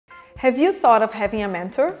Have you thought of having a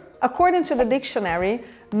mentor? According to the dictionary,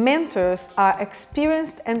 mentors are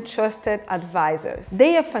experienced and trusted advisors.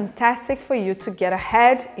 They are fantastic for you to get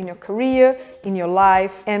ahead in your career, in your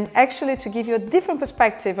life, and actually to give you a different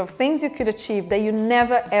perspective of things you could achieve that you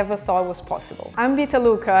never ever thought was possible. I'm Beta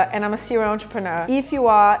Lucca and I'm a serial entrepreneur. If you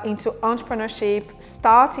are into entrepreneurship,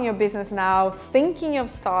 starting your business now, thinking of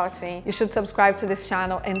starting, you should subscribe to this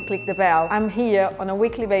channel and click the bell. I'm here on a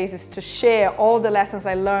weekly basis to share all the lessons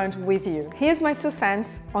I learned with you. Here's my 2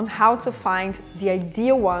 cents on how to find the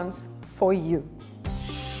ideal ones for you.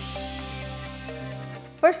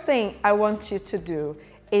 First thing I want you to do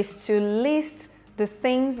is to list the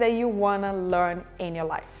things that you want to learn in your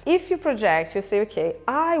life. If you project, you say, okay,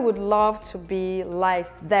 I would love to be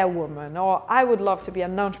like that woman, or I would love to be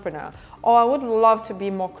an entrepreneur, or I would love to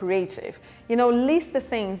be more creative. You know, list the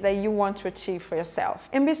things that you want to achieve for yourself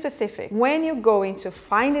and be specific. When you go into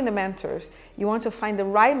finding the mentors, you want to find the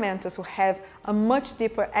right mentors who have a much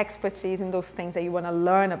deeper expertise in those things that you want to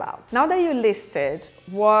learn about. Now that you listed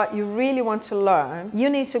what you really want to learn, you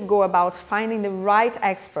need to go about finding the right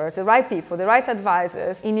experts, the right people, the right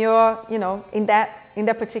advisors in your, in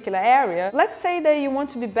that particular area. Let's say that you want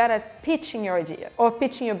to be better at pitching your idea or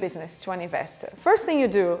pitching your business to an investor. First thing you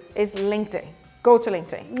do is LinkedIn. Go to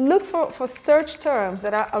LinkedIn. Look for search terms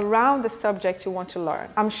that are around the subject you want to learn.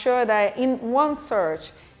 I'm sure that in one search,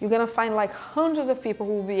 you're gonna find like hundreds of people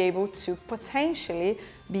who will be able to potentially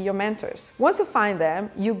be your mentors. Once you find them,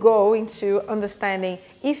 you go into understanding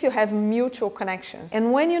if you have mutual connections.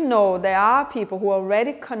 And when you know there are people who are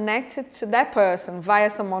already connected to that person via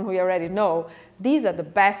someone who you already know, these are the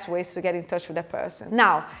best ways to get in touch with that person.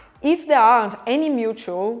 Now, if there aren't any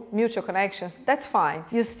mutual connections, that's fine.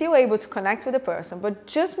 You're still able to connect with the person, but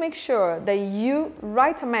just make sure that you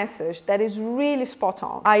write a message that is really spot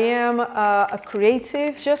on. I am a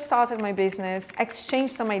creative, just started my business,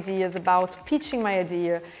 exchanged some ideas about pitching my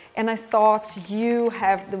idea, and I thought you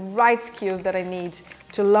have the right skills that I need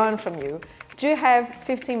to learn from you. Do you have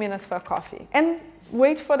 15 minutes for a coffee? And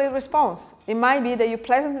wait for the response. It might be that you're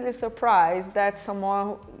pleasantly surprised that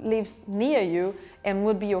someone lives near you and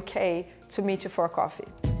would be okay to meet you for a coffee.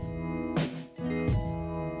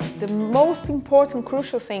 The most important,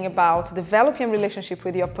 crucial thing about developing a relationship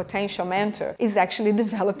with your potential mentor is actually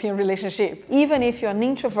developing a relationship. Even if you're an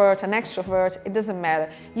introvert, an extrovert, it doesn't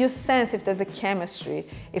matter. You sense if there's a chemistry,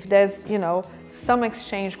 if there's, some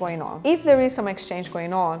exchange going on. If there is some exchange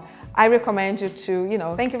going on, I recommend you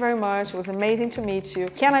to, thank you very much, it was amazing to meet you.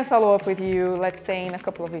 Can I follow up with you, let's say in a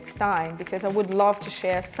couple of weeks' time? Because I would love to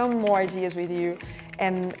share some more ideas with you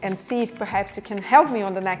and see if perhaps you can help me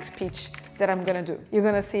on the next pitch that I'm gonna do. You're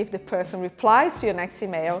gonna see if the person replies to your next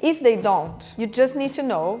email. If they don't, you just need to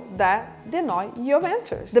know that they're not your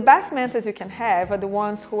mentors. The best mentors you can have are the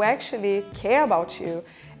ones who actually care about you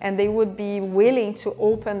and they would be willing to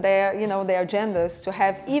open their, their agendas to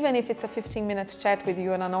have, even if it's a 15-minute chat with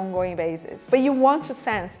you on an ongoing basis. But you want to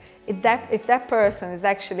sense if that person is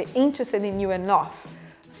actually interested in you enough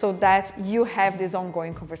so that you have this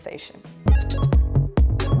ongoing conversation.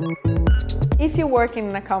 If you're working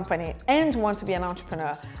in a company and want to be an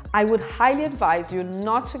entrepreneur, I would highly advise you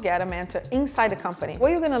not to get a mentor inside the company.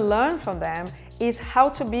 What you're going to learn from them is how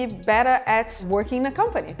to be better at working in a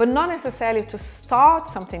company, but not necessarily to start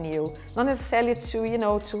something new, not necessarily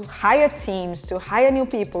to, to hire teams, to hire new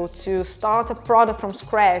people, to start a product from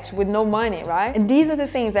scratch with no money, right? And these are the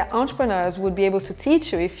things that entrepreneurs would be able to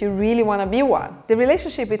teach you if you really want to be one. The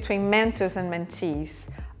relationship between mentors and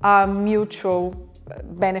mentees are mutual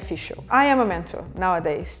beneficial. I am a mentor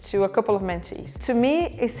nowadays to a couple of mentees. To me,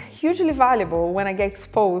 it's hugely valuable when I get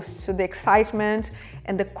exposed to the excitement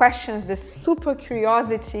and the questions, the super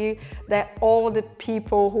curiosity that all the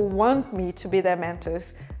people who want me to be their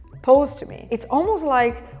mentors pose to me. It's almost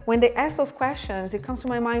like when they ask those questions, it comes to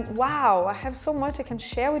my mind, wow, I have so much I can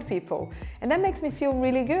share with people. And that makes me feel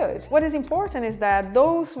really good. What is important is that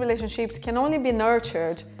those relationships can only be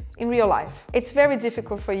nurtured in real life. It's very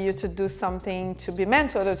difficult for you to do something to be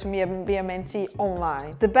mentored or to be a mentee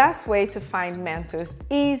online. The best way to find mentors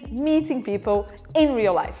is meeting people in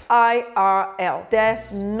real life. IRL.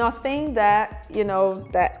 There's nothing that,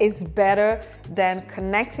 that is better than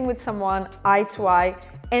connecting with someone eye to eye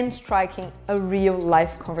and striking a real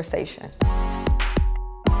life conversation.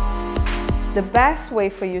 The best way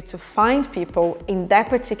for you to find people in that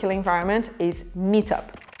particular environment is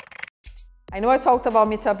Meetup. I know I talked about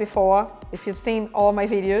Meetup before. If you've seen all my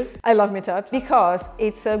videos, I love meetups because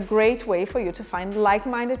it's a great way for you to find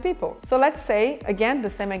like-minded people. So let's say, again, the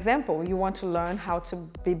same example, you want to learn how to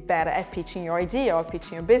be better at pitching your idea or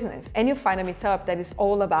pitching your business, and you find a meetup that is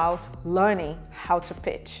all about learning how to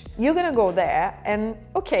pitch. You're gonna go there and,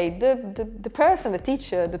 okay, the person, the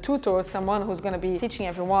teacher, the tutor, someone who's gonna be teaching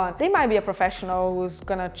everyone, they might be a professional who's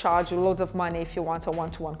gonna charge you loads of money if you want a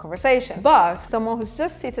one-to-one conversation. But someone who's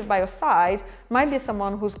just seated by your side might be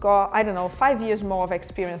someone who's got, I don't know, 5 years more of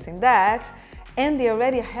experience in that, and they're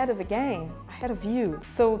already ahead of the game, ahead of you.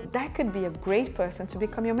 So that could be a great person to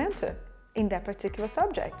become your mentor in that particular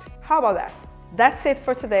subject. How about that? That's it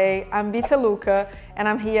for today. I'm Beta Lucca, and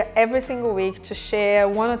I'm here every single week to share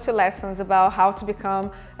 1 or 2 lessons about how to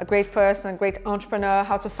become a great person, a great entrepreneur,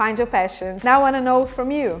 how to find your passions. Now I want to know from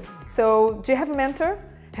you. So do you have a mentor?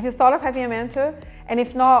 Have you thought of having a mentor? And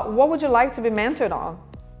if not, what would you like to be mentored on?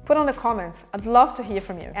 Put on the comments. I'd love to hear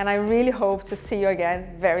from you. And I really hope to see you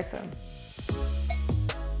again very soon.